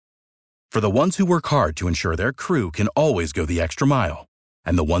For the ones who work hard to ensure their crew can always go the extra mile,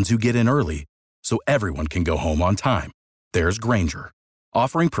 and the ones who get in early so everyone can go home on time, there's Grainger,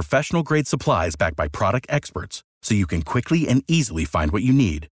 offering professional-grade supplies backed by product experts so you can quickly and easily find what you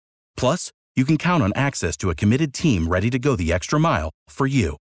need. Plus, you can count on access to a committed team ready to go the extra mile for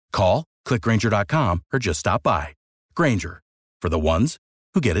you. Call, click Grainger.com, or just stop by. Grainger, for the ones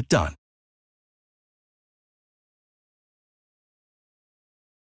who get it done.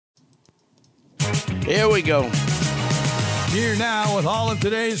 Here we go. Here now with all of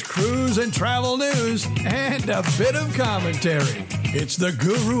today's cruise and travel news and a bit of commentary. It's the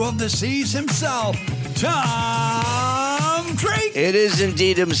guru of the seas himself, Tom Drake. It is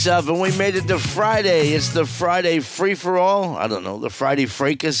indeed himself, and we made it to Friday. It's the Friday free-for-all. I don't know, the Friday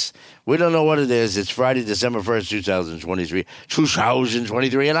fracas. We don't know what it is. It's Friday, December 1st,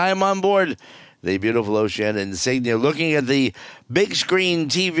 2023, and I am on board the beautiful Oceana Insignia, looking at the big screen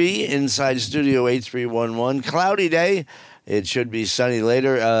TV inside Studio 8311. Cloudy day. It should be sunny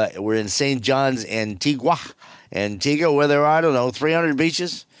later. We're in St. John's, Antigua, where there are, I don't know, 300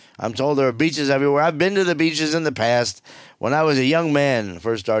 beaches. I'm told there are beaches everywhere. I've been to the beaches in the past. When I was a young man,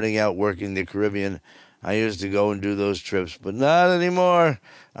 first starting out working the Caribbean, I used to go and do those trips, but not anymore.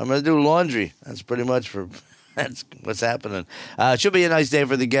 I'm going to do laundry. That's pretty much that's what's happening. It should be a nice day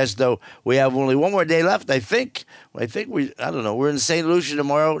for the guests, though. We have only one more day left, I think. I don't know. We're in St. Lucia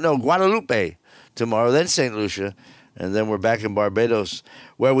tomorrow. No, Guadalupe tomorrow, then St. Lucia. And then we're back in Barbados,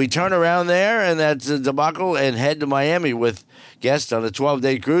 where we turn around there and that's a debacle and head to Miami with guests on a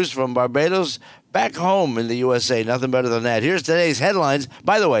 12-day cruise from Barbados back home in the USA. Nothing better than that. Here's today's headlines.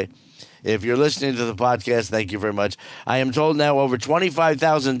 By the way, if you're listening to the podcast, thank you very much. I am told now over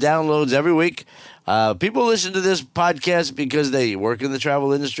 25,000 downloads every week. People listen to this podcast because they work in the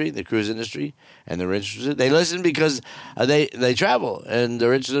travel industry, the cruise industry, and they're interested. They listen because they travel, and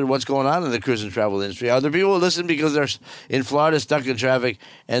they're interested in what's going on in the cruise and travel industry. Other people listen because they're in Florida stuck in traffic,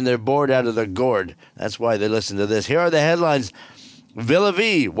 and they're bored out of their gourd. That's why they listen to this. Here are the headlines. Villa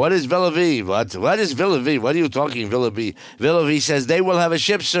V. What is Villa V? What is Villa V? What are you talking, Villa V? Villa V says they will have a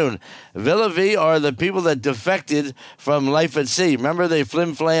ship soon. Villa V are the people that defected from Life at Sea. Remember the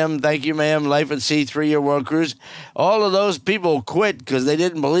Flim Flam, thank you ma'am, Life at Sea 3-year world cruise? All of those people quit because they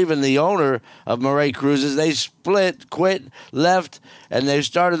didn't believe in the owner of Murray Cruises. They split, quit, left, and they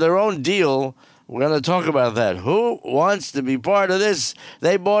started their own deal. We're going to talk about that. Who wants to be part of this?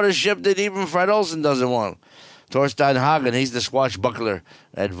 They bought a ship that even Fred Olsen doesn't want. Torstein Hagen, he's the swashbuckler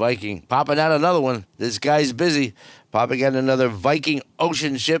at Viking. Popping out another one. This guy's busy. Popping out another Viking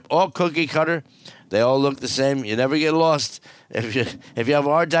ocean ship, all cookie cutter. They all look the same. You never get lost. If you have a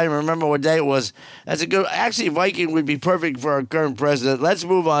hard time, remember what day it was. That's a good. Actually, Viking would be perfect for our current president. Let's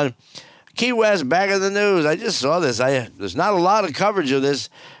move on. Key West, back in the news. I just saw this. There's not a lot of coverage of this,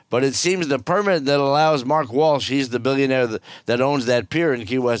 but it seems the permit that allows Mark Walsh, he's the billionaire that owns that pier in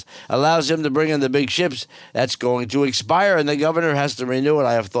Key West, allows him to bring in the big ships. That's going to expire, and the governor has to renew it.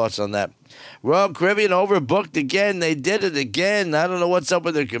 I have thoughts on that. Royal Caribbean overbooked again. They did it again. I don't know what's up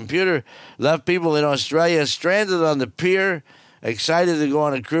with their computer. Left people in Australia stranded on the pier, excited to go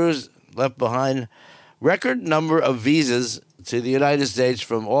on a cruise, left behind. Record number of visas to the United States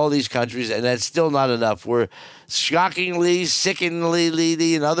from all these countries, and that's still not enough. We're shockingly,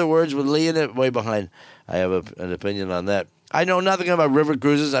 sickeningly, in other words, with Lee in it, way behind. I have an opinion on that. I know nothing about river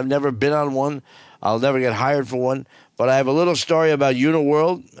cruises. I've never been on one. I'll never get hired for one. But I have a little story about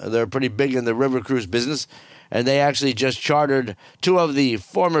Uniworld. They're pretty big in the river cruise business, and they actually just chartered 2 of the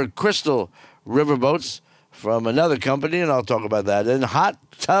former Crystal riverboats from another company, and I'll talk about that. And hot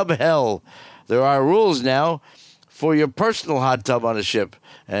tub hell. There are rules now for your personal hot tub on a ship,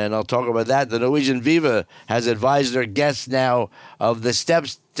 and I'll talk about that. The Norwegian Viva has advised their guests now of the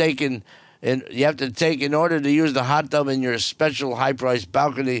steps taken you have to take in order to use the hot tub in your special high-priced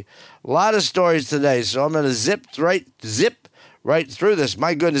balcony. A lot of stories today, so I'm going to zip right through this.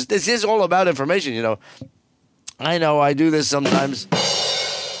 My goodness, this is all about information, you know. I know I do this sometimes,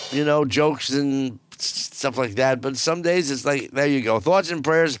 you know, jokes and stuff like that, but some days it's like, there you go. Thoughts and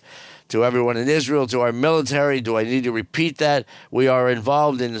prayers to everyone in Israel, to our military. Do I need to repeat that? We are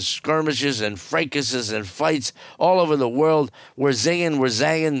involved in skirmishes and fracases and fights all over the world. We're zinging, we're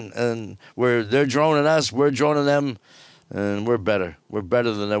zanging, and they're droning us, we're droning them, and we're better. We're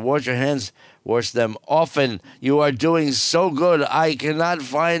better than them. Wash your hands, wash them often. You are doing so good. I cannot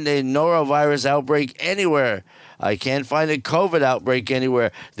find a norovirus outbreak anywhere. I can't find a COVID outbreak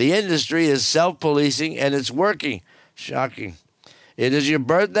anywhere. The industry is self-policing, and it's working. Shocking. It is your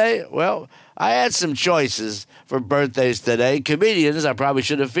birthday? Well, I had some choices for birthdays today. Comedians I probably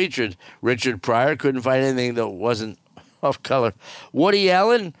should have featured. Richard Pryor, couldn't find anything that wasn't off color. Woody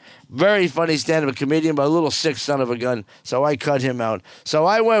Allen, very funny stand-up comedian, but a little sick son of a gun, so I cut him out. So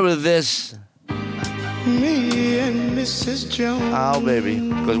I went with this. Me and Mrs. Jones. Oh, baby,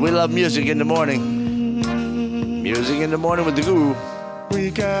 because we love music in the morning. Music in the morning with the Guru. We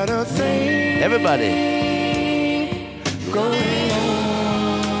got a thing. Everybody. Going on.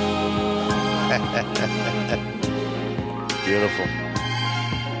 Beautiful.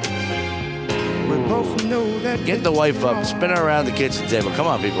 We both know that. Get the wife up. Spin her around the kitchen table. Come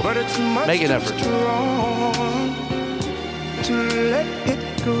on, people. But it's much Make an effort. strong to let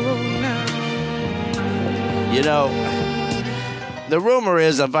it go now. You know, the rumor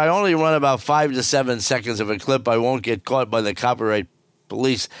is if I only run about 5 to 7 seconds of a clip, I won't get caught by the copyright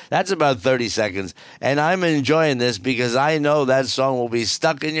police. That's about 30 seconds. And I'm enjoying this because I know that song will be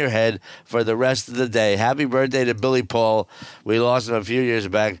stuck in your head for the rest of the day. Happy birthday to Billy Paul. We lost him a few years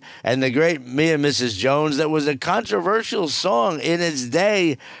back. And the great Me and Mrs. Jones, that was a controversial song in its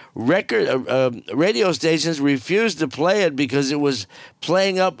day. Radio stations refused to play it because it was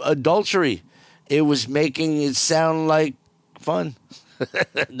playing up adultery. It was making it sound like fun.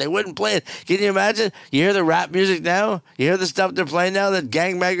 They wouldn't play it. Can you imagine? You hear the rap music now? You hear the stuff they're playing now, that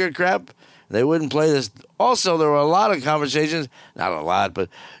gangbanger crap? They wouldn't play this. Also, there were a lot of conversations, not a lot, but,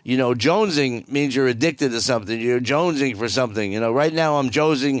 jonesing means you're addicted to something. You're jonesing for something. Right now I'm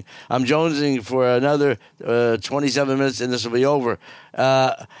jonesing for another 27 minutes and this will be over.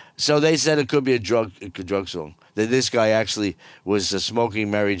 So they said it could be a drug song. That this guy actually was smoking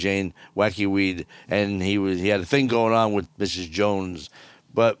Mary Jane, wacky weed, and he had a thing going on with Mrs. Jones.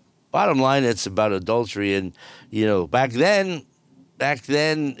 But bottom line, it's about adultery, and back then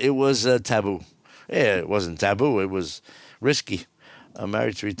it was taboo. Yeah, it wasn't taboo; it was risky. I'm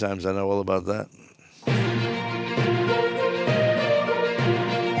married 3 times. I know all about that.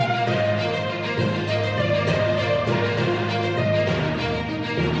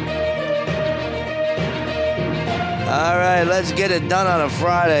 All right, let's get it done on a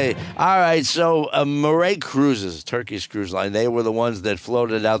Friday. All right, so Murray Cruises, Turkish cruise line, they were the ones that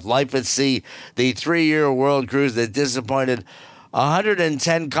floated out Life at Sea, the 3-year world cruise that disappointed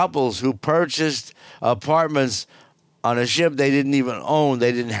 110 couples who purchased apartments on a ship they didn't even own.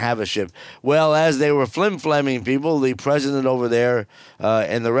 They didn't have a ship. Well, as they were flim-flamming people, the president over there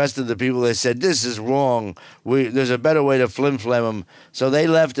and the rest of the people, they said, this is wrong. There's a better way to flim-flam them. So they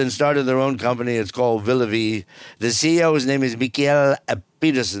left and started their own company. It's called Villavi. The CEO, his name is Mikael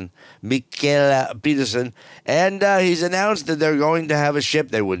Peterson. And he's announced that they're going to have a ship.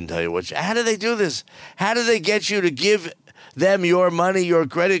 They wouldn't tell you which. How do they do this? How do they get you to give them your money, your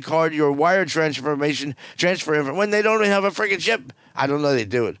credit card, your wire transfer information, when they don't even have a freaking ship? I don't know how they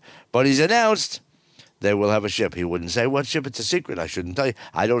do it. But he's announced they will have a ship. He wouldn't say what ship. It's a secret. I shouldn't tell you.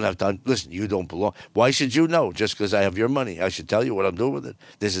 I don't have to. Listen, you don't belong. Why should you know? Just because I have your money. I should tell you what I'm doing with it.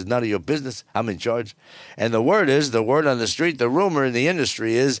 This is none of your business. I'm in charge. And the word on the street, the rumor in the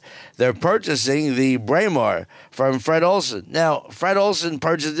industry is they're purchasing the Braemar from Fred Olsen. Now, Fred Olsen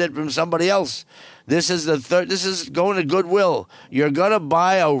purchased it from somebody else. This is This is going to Goodwill. You're going to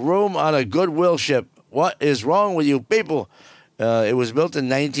buy a room on a Goodwill ship. What is wrong with you people? It was built in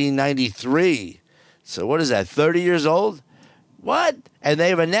 1993. So what is that, 30 years old? What? And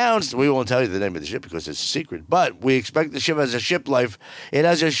they've announced, we won't tell you the name of the ship because it's a secret, but we expect the ship has a ship life. It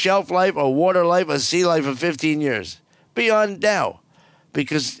has a shelf life, a water life, a sea life of 15 years. Beyond now.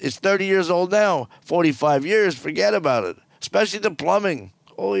 Because it's 30 years old now. 45 years, forget about it. Especially the plumbing.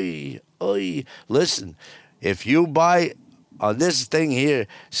 Oy. Listen, if you buy on this thing here,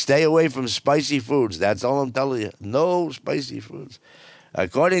 stay away from spicy foods. That's all I'm telling you. No spicy foods.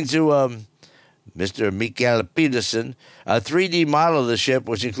 According to Mr. Mikael Peterson, a 3D model of the ship,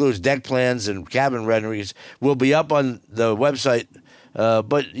 which includes deck plans and cabin renderings, will be up on the website.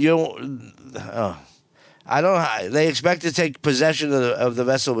 But I don't know. They expect to take possession of the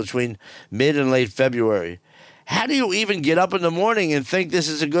vessel between mid and late February. How do you even get up in the morning and think this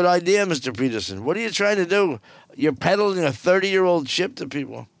is a good idea, Mr. Peterson? What are you trying to do? You're peddling a 30-year-old ship to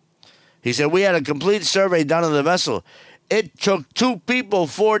people. He said, we had a complete survey done on the vessel. It took 2 people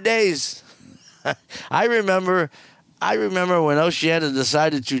 4 days. I remember when Oceana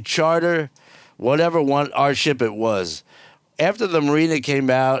decided to charter whatever our ship it was. After the Marina came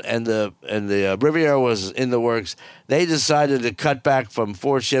out and the Riviera was in the works, they decided to cut back from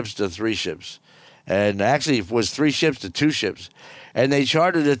 4 ships to 3 ships. And actually it was 3 ships to 2 ships. And they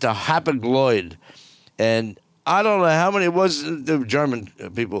chartered it to Hapag-Lloyd. And I don't know how many it was, the German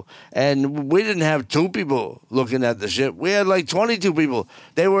people. And we didn't have 2 people looking at the ship. We had like 22 people.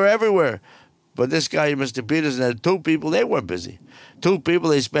 They were everywhere. But this guy, Mr. Peterson, had 2 people. They weren't busy. 2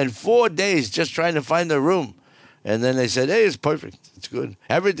 people, they spent 4 days just trying to find a room. And then they said, hey, it's perfect. It's good.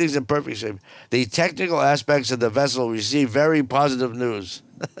 Everything's in perfect shape. The technical aspects of the vessel receive very positive news.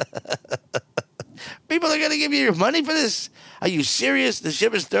 People are going to give you your money for this? Are you serious? The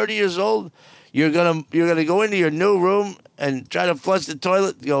ship is 30 years old. You're gonna go into your new room and try to flush the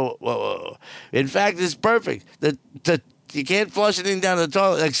toilet. Go, whoa. In fact, it's perfect. You can't flush anything down the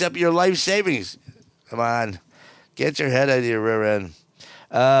toilet except your life savings. Come on. Get your head out of your rear end.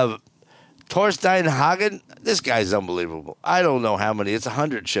 Torstein Hagen, this guy's unbelievable. I don't know how many. It's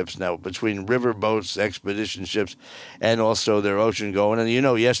 100 ships now between river boats, expedition ships, and also their ocean going. And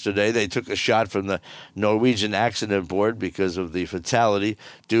yesterday they took a shot from the Norwegian accident board because of the fatality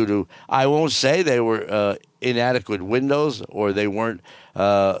due to, I won't say they were inadequate windows or they weren't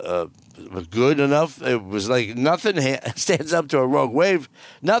good enough. It was like nothing stands up to a rogue wave.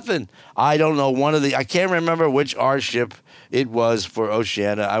 Nothing. I don't know. I can't remember which R ship it was for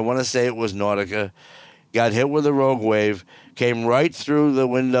Oceania. I want to say it was Nautica. Got hit with a rogue wave, came right through the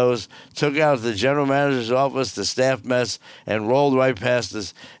windows, took out the general manager's office, the staff mess, and rolled right past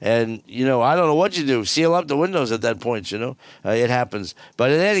us. And, I don't know what you do. Seal up the windows at that point, It happens.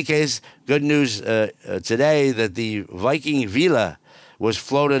 But in any case, good news today that the Viking Villa was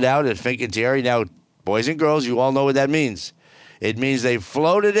floated out at Fincantieri. Now, boys and girls, you all know what that means. It means they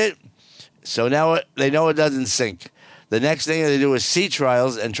floated it, so now they know it doesn't sink. The next thing they do is sea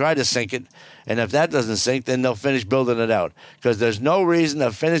trials and try to sink it. And if that doesn't sink, then they'll finish building it out. Because there's no reason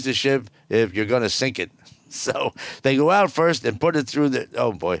to finish the ship if you're going to sink it. So they go out first and put it through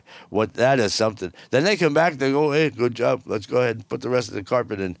oh boy, that is something. Then they come back, they go, hey, good job. Let's go ahead and put the rest of the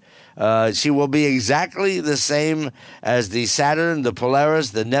carpet in. She will be exactly the same as the Saturn, the Polaris,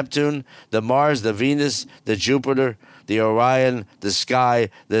 the Neptune, the Mars, the Venus, the Jupiter, the Orion, the Sky,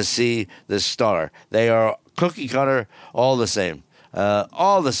 the Sea, the Star. They are cookie cutter, all the same.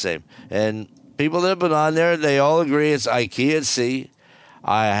 All the same. And people that have been on there, they all agree it's IKEA at sea.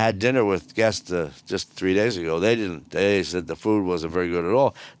 I had dinner with guests just 3 days ago. They said the food wasn't very good at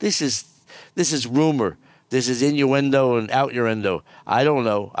all. This is rumor. This is innuendo and out-urendo. I don't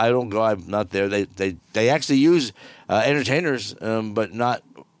know. I don't go. I'm not there. They actually use entertainers, but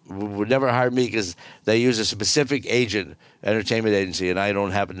would never hire me because they use a specific entertainment agency, and I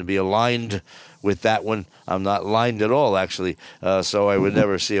don't happen to be aligned with that one. I'm not aligned at all, actually. So I would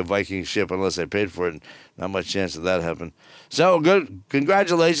never see a Viking ship unless I paid for it. And not much chance of that happening. So good.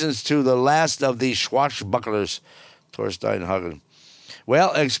 Congratulations to the last of the swashbucklers, Torstein Hagen.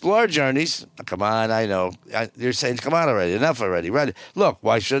 Well, Explore Journeys. Come on, I know. You're saying, come on already. Enough already. Right? Look,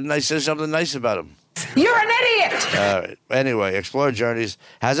 why shouldn't I say something nice about them? You're an idiot! All right. Anyway, Explore Journeys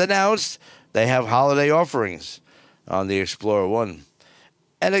has announced they have holiday offerings on the Explorer 1.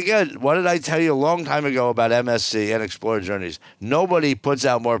 And again, what did I tell you a long time ago about MSC and Explore Journeys? Nobody puts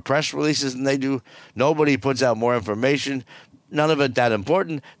out more press releases than they do. Nobody puts out more information. None of it that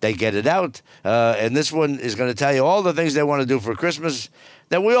important. They get it out. And this one is going to tell you all the things they want to do for Christmas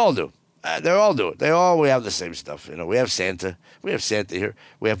that we all do. They all do it. We have the same stuff. We have Santa. We have Santa here.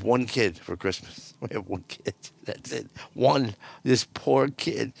 We have one kid for Christmas. We have one kid. That's it. One. This poor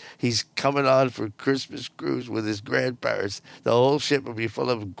kid. He's coming on for Christmas cruise with his grandparents. The whole ship will be full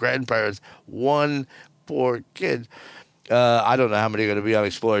of grandparents. One poor kid. I don't know how many are going to be on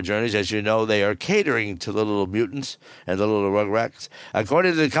Explorer Journeys. As you know, they are catering to the little mutants and the little rugrats.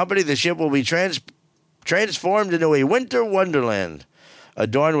 According to the company, the ship will be transformed into a winter wonderland,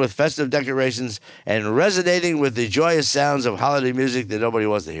 adorned with festive decorations and resonating with the joyous sounds of holiday music that nobody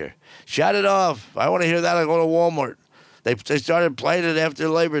wants to hear. Shout it off. If I want to hear that, I go to Walmart. They started playing it after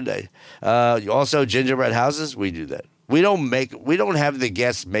Labor Day. Also, gingerbread houses, we do that. We don't have the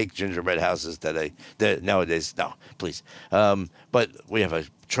guests make gingerbread houses today. Nowadays, no, please. But we have a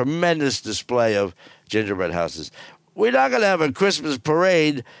tremendous display of gingerbread houses. We're not going to have a Christmas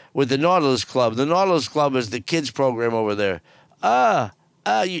parade with the Nautilus Club. The Nautilus Club is the kids program over there.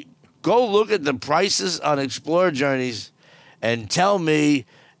 You go look at the prices on Explorer Journeys and tell me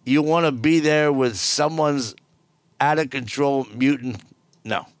you want to be there with someone's out-of-control mutant.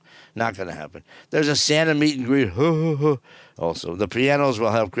 No, not going to happen. There's a Santa meet and greet. Also, the pianos will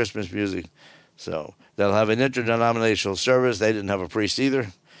have Christmas music. So they'll have an interdenominational service. They didn't have a priest either.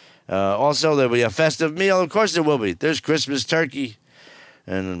 Also, there'll be a festive meal. Of course there will be. There's Christmas turkey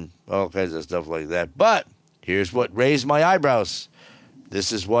and all kinds of stuff like that. But here's what raised my eyebrows.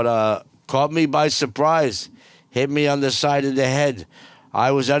 This is what caught me by surprise, hit me on the side of the head.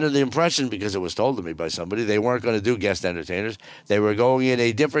 I was under the impression, because it was told to me by somebody, they weren't going to do guest entertainers. They were going in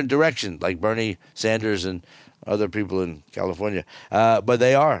a different direction, like Bernie Sanders and other people in California. But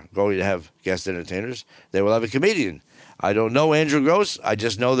they are going to have guest entertainers. They will have a comedian. I don't know Andrew Gross. I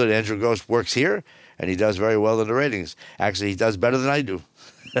just know that Andrew Gross works here, and he does very well in the ratings. Actually, he does better than I do.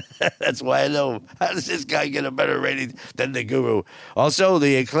 That's why I know. How does this guy get a better rating than the Guru? Also,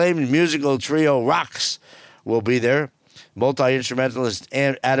 the acclaimed musical trio Rocks will be there. Multi-instrumentalist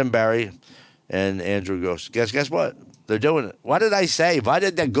Adam Barry and Andrew Gross. Guess what? They're doing it. What did I say? Why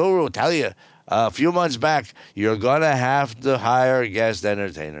did the Guru tell you a few months back, you're going to have to hire guest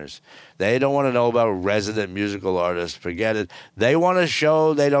entertainers? They don't want to know about resident musical artists. Forget it. They want a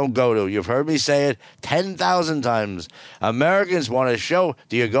show they don't go to. You've heard me say it 10,000 times. Americans want a show.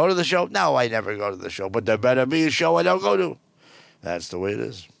 Do you go to the show? No, I never go to the show. But there better be a show I don't go to. That's the way it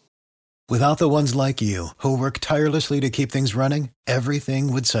is. Without the ones like you, who work tirelessly to keep things running,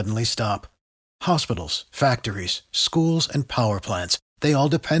 everything would suddenly stop. Hospitals, factories, schools, and power plants, they all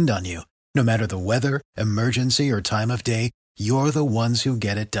depend on you. No matter the weather, emergency, or time of day, you're the ones who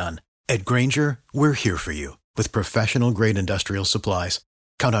get it done. At Grainger, we're here for you with professional-grade industrial supplies.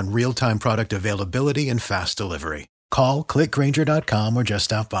 Count on real-time product availability and fast delivery. Call, click Grainger.com, or just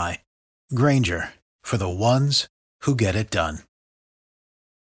stop by. Grainger, for the ones who get it done.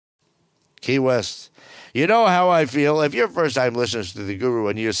 Key West. You know how I feel. If you're first-time listeners to The Guru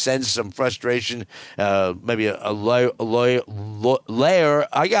and you sense some frustration, maybe a layer,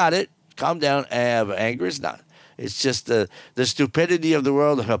 I got it. Calm down. Anger is not. It's just the stupidity of the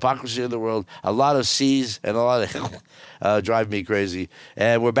world, the hypocrisy of the world, a lot of C's and a lot of drive me crazy.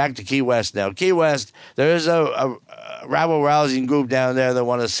 And we're back to Key West now. Key West, there is a rabble-rousing group down there that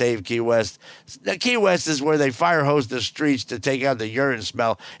want to save Key West. The Key West is where they fire hose the streets to take out the urine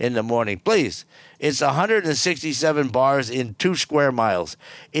smell in the morning. Please. It's 167 bars in 2 square miles.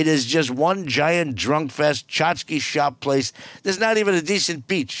 It is just one giant drunk fest, tchotchke shop place. There's not even a decent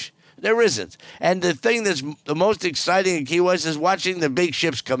beach. There isn't. And the thing that's the most exciting in Key West is watching the big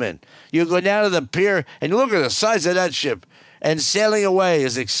ships come in. You go down to the pier and look at the size of that ship. And sailing away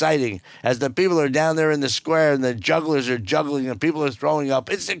is exciting as the people are down there in the square and the jugglers are juggling and people are throwing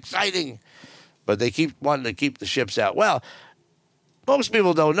up. It's exciting. But they keep wanting to keep the ships out. Well, most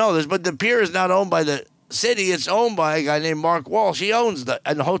people don't know this, but the pier is not owned by the city. It's owned by a guy named Mark Walsh. He owns the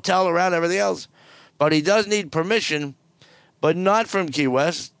hotel around everything else. But he does need permission, but not from Key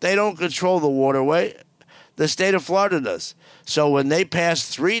West. They don't control the waterway. The state of Florida does. So when they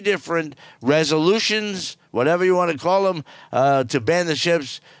passed 3 different resolutions, whatever you want to call them, to ban the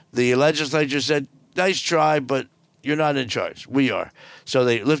ships, the legislature said, nice try, but you're not in charge. We are. So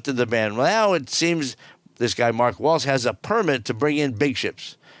they lifted the ban. Well, now it seems this guy, Mark Walsh, has a permit to bring in big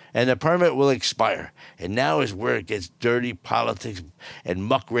ships. And the permit will expire. And now is where it gets dirty politics and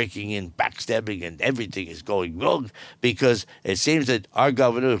muckraking and backstabbing and everything is going wrong because it seems that our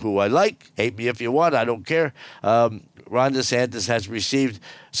governor, who I like, hate me if you want, I don't care, Ron DeSantis has received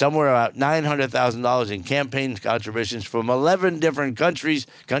somewhere about $900,000 in campaign contributions from 11 different countries,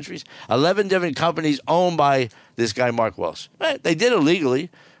 11 different companies owned by this guy, Mark Walsh. They did it legally.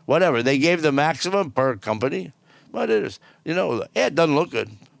 Whatever. They gave the maximum per company. But it is, it doesn't look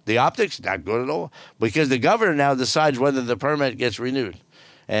good. The optics, not good at all. Because the governor now decides whether the permit gets renewed.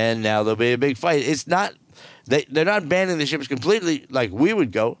 And now there'll be a big fight. It's not, they're not banning the ships completely like we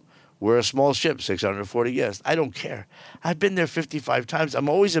would go. We're a small ship, 640 guests. I don't care. I've been there 55 times. I'm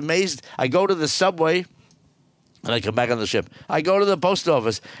always amazed. I go to the subway and I come back on the ship. I go to the post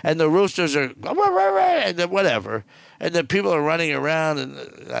office and the roosters are, and then whatever. And the people are running around and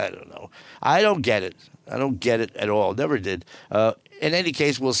I don't know. I don't get it. I don't get it at all. Never did. In any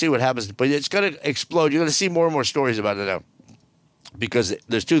case, we'll see what happens. But it's going to explode. You're going to see more and more stories about it now. Because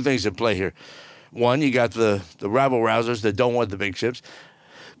there's 2 things at play here. One, you got the rabble-rousers that don't want the big ships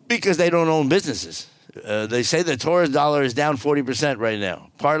because they don't own businesses. They say the tourist dollar is down 40% right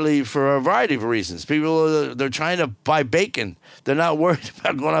now, partly for a variety of reasons. People, they're trying to buy bacon. They're not worried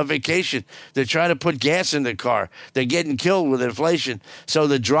about going on vacation. They're trying to put gas in the car. They're getting killed with inflation. So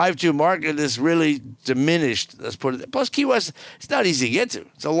the drive-to market is really diminished. Let's put it. Plus, Key West, it's not easy to get to.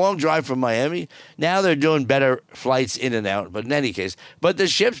 It's a long drive from Miami. Now they're doing better flights in and out, but in any case. But the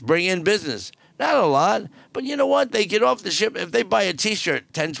ships bring in business. Not a lot, but you know what? They get off the ship. If they buy a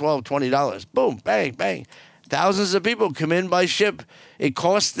T-shirt, $10, $12, $20, boom, bang, bang. Thousands of people come in by ship. It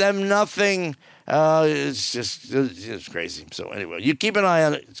costs them nothing. It's crazy. So anyway, you keep an eye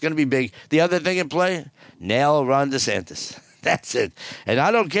on it. It's going to be big. The other thing in play, nail Ron DeSantis. That's it. And I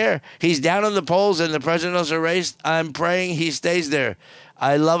don't care. He's down in the polls in the presidential race. I'm praying he stays there.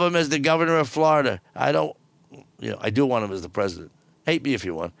 I love him as the governor of Florida. I do want him as the president. Hate me if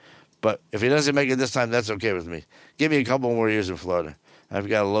you want. But if he doesn't make it this time, that's okay with me. Give me a couple more years in Florida. I've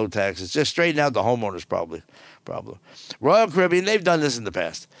got low taxes. Just straighten out the homeowners problem. Royal Caribbean, they've done this in the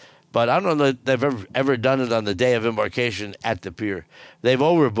past. But I don't know that they've ever done it on the day of embarkation at the pier. They've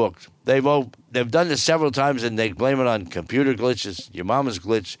overbooked. They've done this several times, and they blame it on computer glitches, your mama's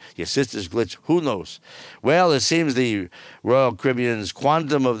glitch, your sister's glitch, who knows? Well, it seems the Royal Caribbean's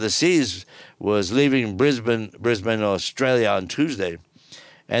Quantum of the Seas was leaving Brisbane, Australia on Tuesday.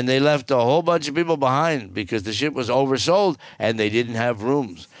 And they left a whole bunch of people behind because the ship was oversold and they didn't have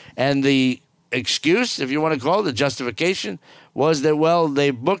rooms. And the excuse, if you want to call it, the justification, was that, well, they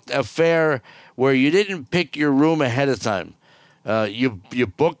booked a fare where you didn't pick your room ahead of time. You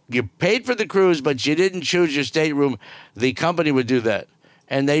paid for the cruise, but you didn't choose your stateroom. The company would do that.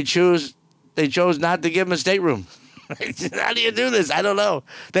 And they chose not to give them a stateroom. How do you do this? I don't know.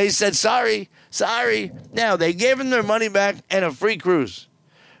 They said, sorry. Now, they gave them their money back and a free cruise.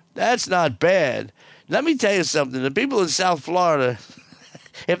 That's not bad. Let me tell you something. The people in South Florida,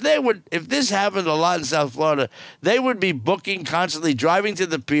 if this happened a lot in South Florida, they would be booking constantly, driving to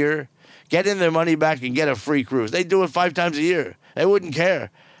the pier, getting their money back, and get a free cruise. They do it 5 times a year. They wouldn't care.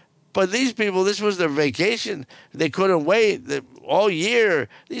 But these people, this was their vacation. They couldn't wait all year.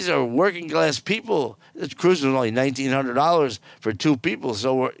 These are working class people. This cruise was only $1,900 for 2 people.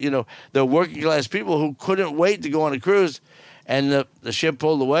 So, they're working class people who couldn't wait to go on a cruise. And the ship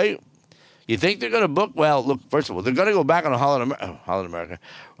pulled away. You think they're going to book? Well, look, first of all, they're going to go back on a Holland America,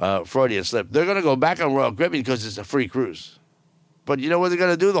 Freudian slip. They're going to go back on Royal Caribbean because it's a free cruise. But you know what they're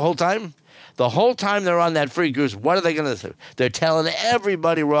going to do the whole time? The whole time they're on that free cruise, what are they going to do? They're telling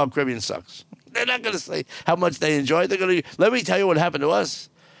everybody Royal Caribbean sucks. They're not going to say how much they enjoy it. They're going to. Let me tell you what happened to us.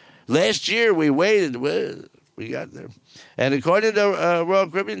 Last year, we waited. We got there. And according to Royal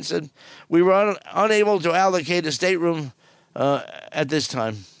Caribbean, said we were unable to allocate a stateroom at this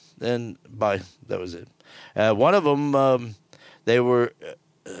time, and that was it. One of them,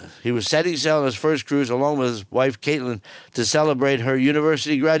 he was setting sail on his first cruise along with his wife Caitlin to celebrate her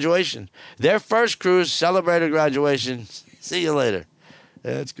university graduation. Their first cruise celebrated graduation. See you later.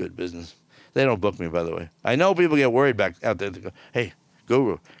 That's good business. They don't book me, by the way. I know people get worried back out there. They go, hey,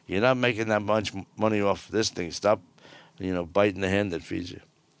 Guru, you're not making that much money off this thing. Stop, biting the hand that feeds you.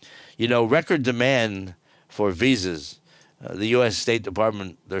 Record demand for visas. The U.S. State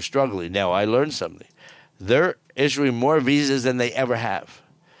Department, they're struggling. Now, I learned something. They're issuing more visas than they ever have.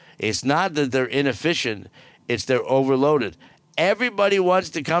 It's not that they're inefficient. It's they're overloaded. Everybody wants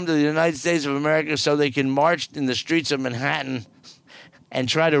to come to the United States of America so they can march in the streets of Manhattan and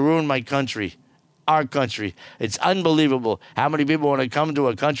try to ruin my country, our country. It's unbelievable how many people want to come to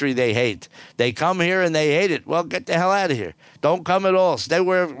a country they hate. They come here and they hate it. Well, get the hell out of here. Don't come at all. Stay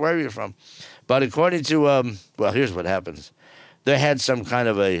wherever you're from. But according to, here's what happens. They had some kind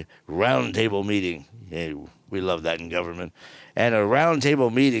of a roundtable meeting. Yeah, we love that in government. And a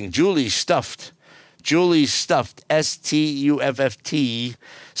roundtable meeting. Julie Stuffed, S-T-U-F-F-T,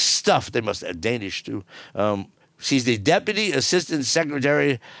 Stuffed. They must have Danish, too. She's the Deputy Assistant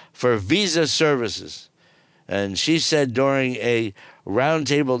Secretary for Visa Services. And she said during a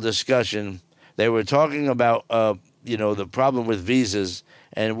roundtable discussion, they were talking about, the problem with visas.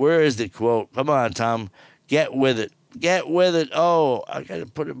 And where is the quote? Come on, Tom. Get with it. Get with it. Oh, I got to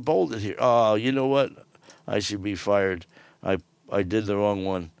put it bolded here. Oh, you know what? I should be fired. I did the wrong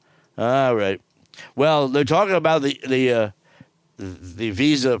one. All right. Well, they're talking about the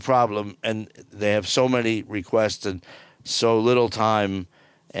visa problem, and they have so many requests and so little time.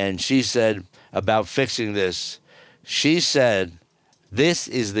 And she said about fixing this, she said, this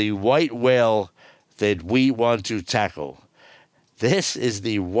is the white whale that we want to tackle. This is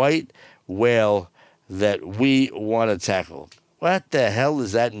the white whale that we want to tackle. What the hell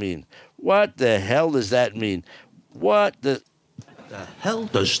does that mean? What the hell does that mean? What the hell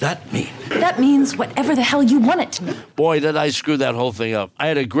does that mean? That means whatever the hell you want it to mean. Boy, did I screw that whole thing up. I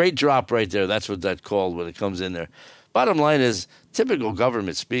had a great drop right there. That's what that's called when it comes in there. Bottom line is, typical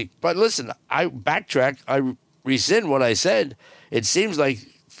government speak. But listen, I backtrack. I rescind what I said. It seems like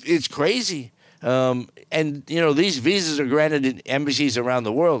it's crazy. And, these visas are granted in embassies around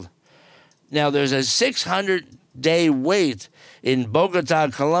the world. Now, there's a 600-day wait in Bogota,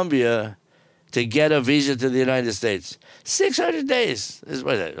 Colombia, to get a visa to the United States. 600 days. This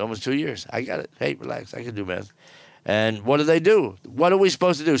is almost 2 years. I got it. Hey, relax. I can do math. And what do? What are we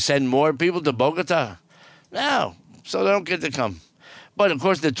supposed to do? Send more people to Bogota? No. So they don't get to come. But, of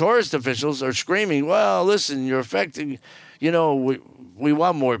course, the tourist officials are screaming, well, listen, you're affecting, we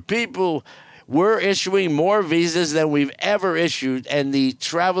want more people. We're issuing more visas than we've ever issued, and the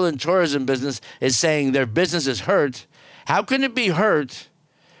travel and tourism business is saying their business is hurt. How can it be hurt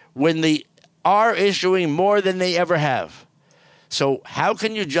when they are issuing more than they ever have? So how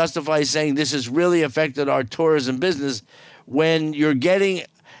can you justify saying this has really affected our tourism business when you're getting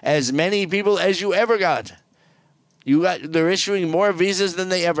as many people as you ever got. They're issuing more visas than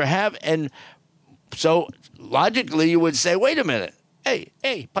they ever have, and so logically you would say, wait a minute, hey,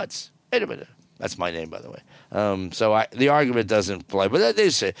 Putz, wait a minute. That's my name, by the way. The argument doesn't play. But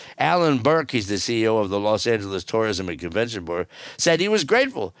they say Alan Burke, he's the CEO of the Los Angeles Tourism and Convention Board, said he was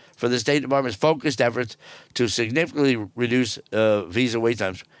grateful for the State Department's focused efforts to significantly reduce visa wait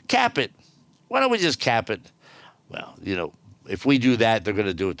times. Cap it. Why don't we just cap it? Well, if we do that, they're going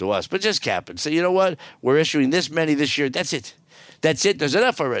to do it to us. But just cap it. Say, you know what? We're issuing this many this year. That's it. That's it. There's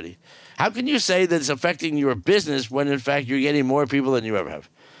enough already. How can you say that it's affecting your business when, in fact, you're getting more people than you ever have?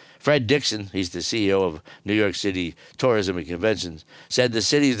 Fred Dixon, he's the CEO of New York City Tourism and Conventions, said the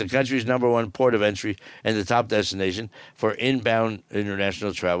city is the country's #1 port of entry and the top destination for inbound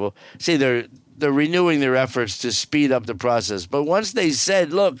international travel. See, they're renewing their efforts to speed up the process. But once they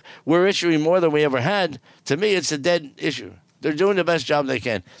said, look, we're issuing more than we ever had, to me, it's a dead issue. They're doing the best job they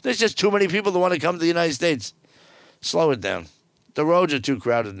can. There's just too many people that want to come to the United States. Slow it down. The roads are too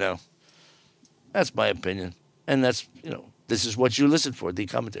crowded now. That's my opinion. And that's, this is what you listen for, the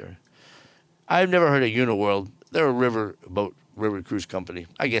commentary. I've never heard of Uniworld. They're a river cruise company.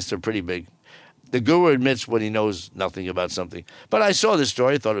 I guess they're pretty big. The guru admits when he knows nothing about something. But I saw this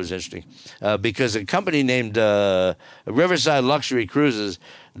story. I thought it was interesting because a company named Riverside Luxury Cruises,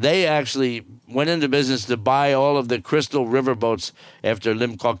 they actually went into business to buy all of the Crystal riverboats after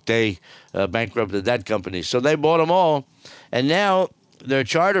Lim Kok Day bankrupted that company. So they bought them all, and now they're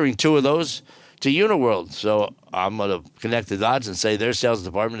chartering 2 of those to Uniworld. So I'm going to connect the dots and say their sales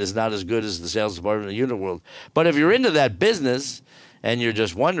department is not as good as the sales department of Uniworld. But if you're into that business and you're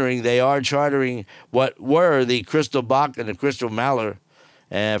just wondering, they are chartering what were the Crystal Bach and the Crystal Malheur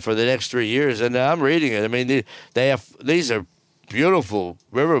for the next 3 years. And I'm reading it. I mean, these are beautiful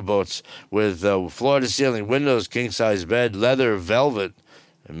riverboats with floor-to-ceiling windows, king-size bed, leather, velvet,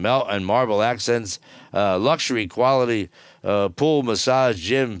 and marble accents, luxury quality, pool, massage,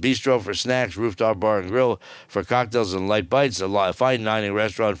 gym, bistro for snacks, rooftop bar and grill for cocktails and light bites, a fine dining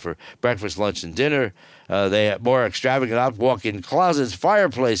restaurant for breakfast, lunch, and dinner. They have more extravagant walk-in closets,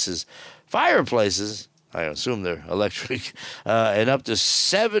 fireplaces, I assume they're electric, and up to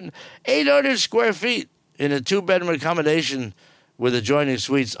 800 square feet in a 2-bedroom accommodation with adjoining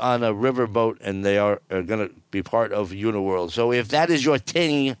suites on a riverboat, and they are going to be part of Uniworld. So if that is your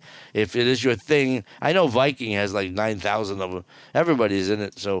thing, I know Viking has like 9,000 of them. Everybody's in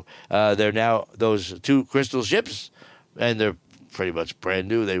it. So they're now those 2 Crystal ships, and they're pretty much brand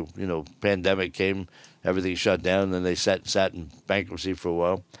new. They, pandemic came, everything shut down, and they sat in bankruptcy for a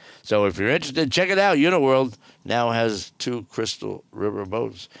while. So if you're interested, check it out. Uniworld now has 2 Crystal river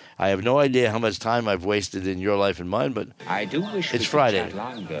boats. I have no idea how much time I've wasted in your life and mine, but I do wish it's Friday.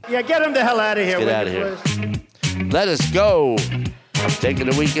 Yeah, get him the hell out of here. Get out of here. Let us go. I'm taking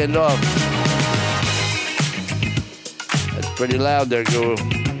the weekend off. That's pretty loud there, Guru.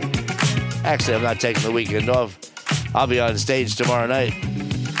 Actually, I'm not taking the weekend off. I'll be on stage tomorrow night.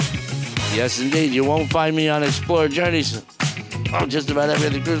 Yes, indeed. You won't find me on Explorer Journeys. Oh, just about every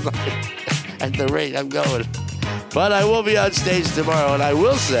other cruise line at the rate I'm going. But I will be on stage tomorrow, and I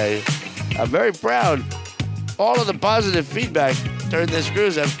will say I'm very proud. All of the positive feedback during this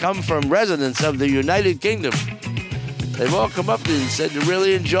cruise have come from residents of the United Kingdom. They've all come up to me and said they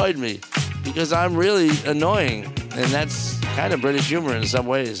really enjoyed me because I'm really annoying, and that's kind of British humor in some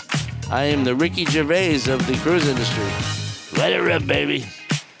ways. I am the Ricky Gervais of the cruise industry. Let it rip, baby.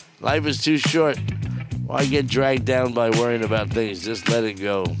 Life is too short. Why get dragged down by worrying about things? Just let it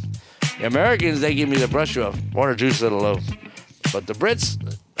go. The Americans, they give me the brush off. 1 or 2 set of low. But the Brits,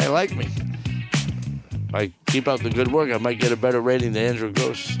 they like me. If I keep up the good work, I might get a better rating than Andrew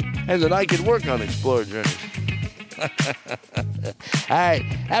Gross. And then I can work on Explorer Journeys. All right.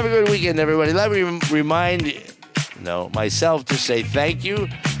 Have a good weekend, everybody. Let me remind myself to say thank you.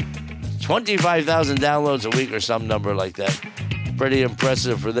 25,000 downloads a week or some number like that. Pretty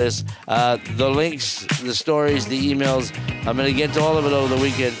impressive for this. The links, the stories, the emails, I'm going to get to all of it over the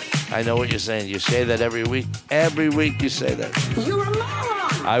weekend. I know what you're saying. You say that every week. Every week you say that. You're a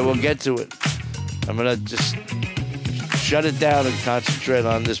moron! I will get to it. I'm going to just shut it down and concentrate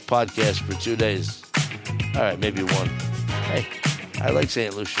on this podcast for 2 days. All right, maybe 1. Hey, I like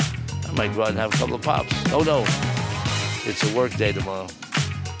St. Lucia. I might go out and have a couple of pops. Oh, no. It's a work day tomorrow.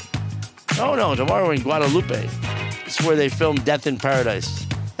 Oh, no. Tomorrow we're in Guadalupe. It's where they filmed Death in Paradise.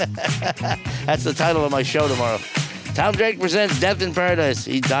 That's the title of my show tomorrow. Tom Drake presents Death in Paradise.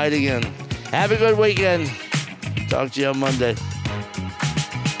 He died again. Have a good weekend. Talk to you on Monday.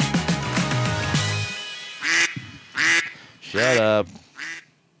 Shut up.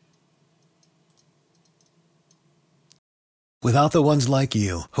 Without the ones like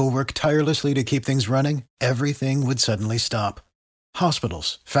you, who work tirelessly to keep things running, everything would suddenly stop.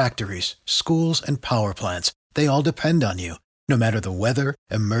 Hospitals, factories, schools, and power plants, they all depend on you. No matter the weather,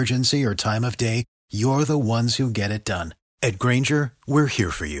 emergency, or time of day, you're the ones who get it done. At Grainger, we're here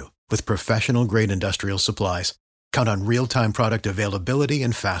for you with professional-grade industrial supplies. Count on real-time product availability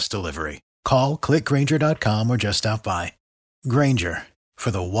and fast delivery. Call, click Grainger.com, or just stop by. Grainger, for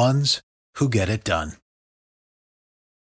the ones who get it done.